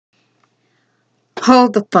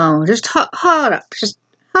hold the phone. Just hold up. Just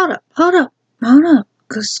hold up.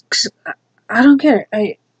 Cause I don't get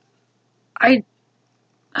it. I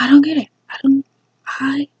don't get it.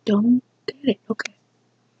 I don't get it. Okay.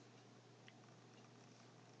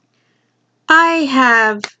 I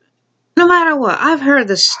have, no matter what, I've heard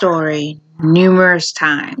the story numerous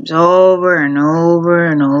times, over and over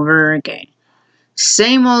and over again.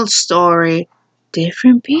 Same old story,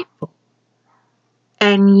 different people.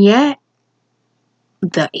 And yet,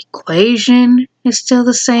 the equation is still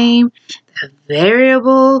the same, the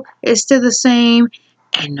variable is still the same,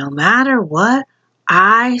 and no matter what,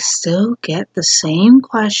 I still get the same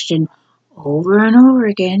question over and over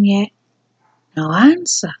again, yet no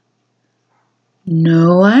answer.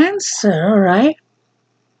 No answer, right?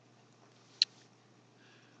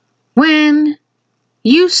 When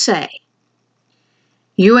you say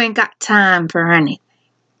you ain't got time for anything,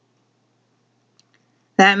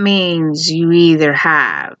 that means you either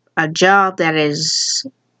have a job that is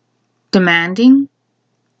demanding,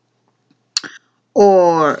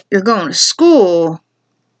 or you're going to school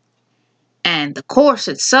and the course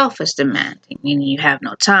itself is demanding, meaning you have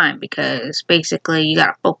no time because basically you got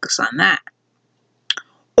to focus on that.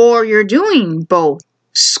 Or you're doing both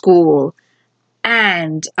school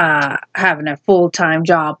and having a full-time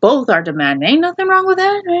job. Both are demanding. Ain't nothing wrong with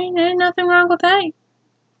that. Ain't nothing wrong with that.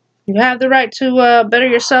 You have the right to better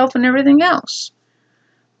yourself and everything else.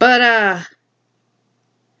 But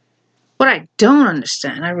what I don't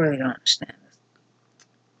understand, I really don't understand,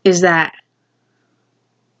 is that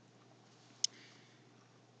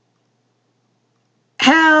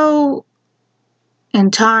how in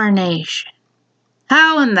tarnation,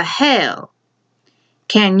 how in the hell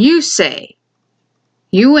can you say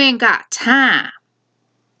you ain't got time?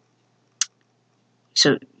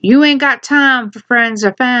 So you ain't got time for friends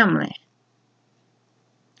or family.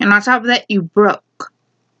 And on top of that, you broke.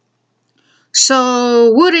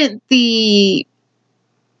 So wouldn't the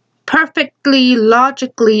perfectly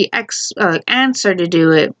logically answer to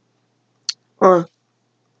do it, or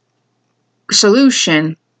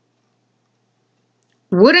solution,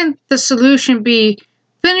 wouldn't the solution be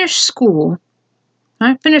finish school,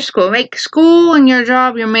 right? Finish school. Make school and your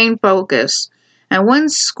job your main focus. And when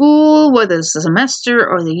school, whether it's the semester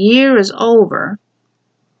or the year is over,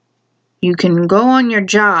 you can go on your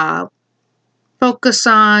job, focus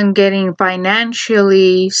on getting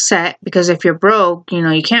financially set, because if you're broke,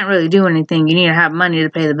 you can't really do anything. You need to have money to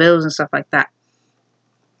pay the bills and stuff like that.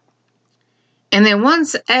 And then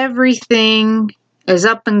once everything is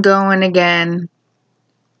up and going again,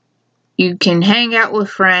 you can hang out with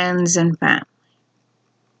friends and family.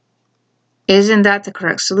 Isn't that the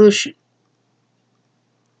correct solution?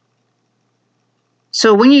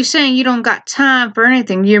 So when you're saying you don't got time for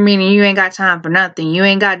anything, you're meaning you ain't got time for nothing. You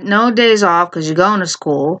ain't got no days off because you're going to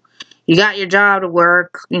school. You got your job to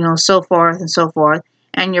work, so forth and so forth.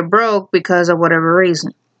 And you're broke because of whatever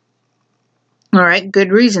reason. All right,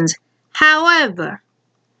 good reasons. However,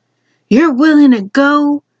 you're willing to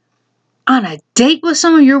go on a date with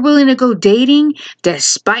someone. You're willing to go dating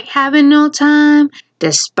despite having no time,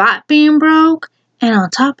 despite being broke. And on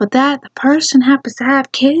top of that, the person happens to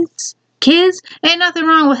have kids. Kids, ain't nothing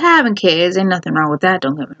wrong with having kids. Ain't nothing wrong with that,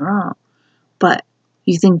 don't get me wrong. But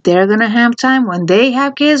you think they're going to have time when they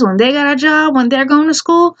have kids, when they got a job, when they're going to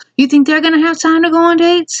school? You think they're going to have time to go on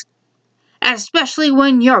dates? Especially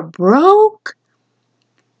when you're broke?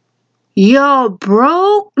 You're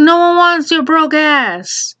broke? No one wants your broke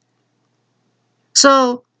ass.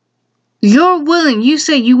 So, you're willing, you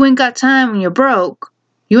say you ain't got time when you're broke.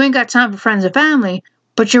 You ain't got time for friends and family,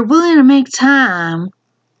 but you're willing to make time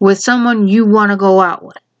with someone you want to go out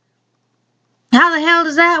with. How the hell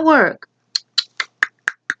does that work?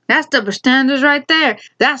 That's double standards right there.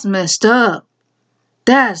 That's messed up.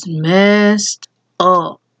 That's messed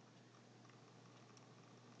up.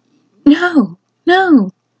 No.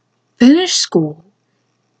 Finish school.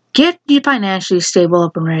 Get you financially stable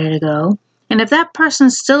up and ready to go. And if that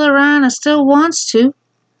person's still around and still wants to,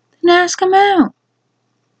 then ask them out.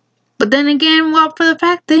 But then again, well, for the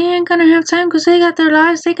fact they ain't gonna have time because they got their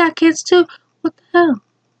lives, they got kids too. What the hell?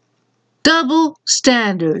 Double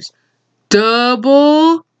standards.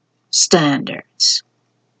 Double standards.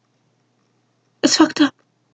 It's fucked up.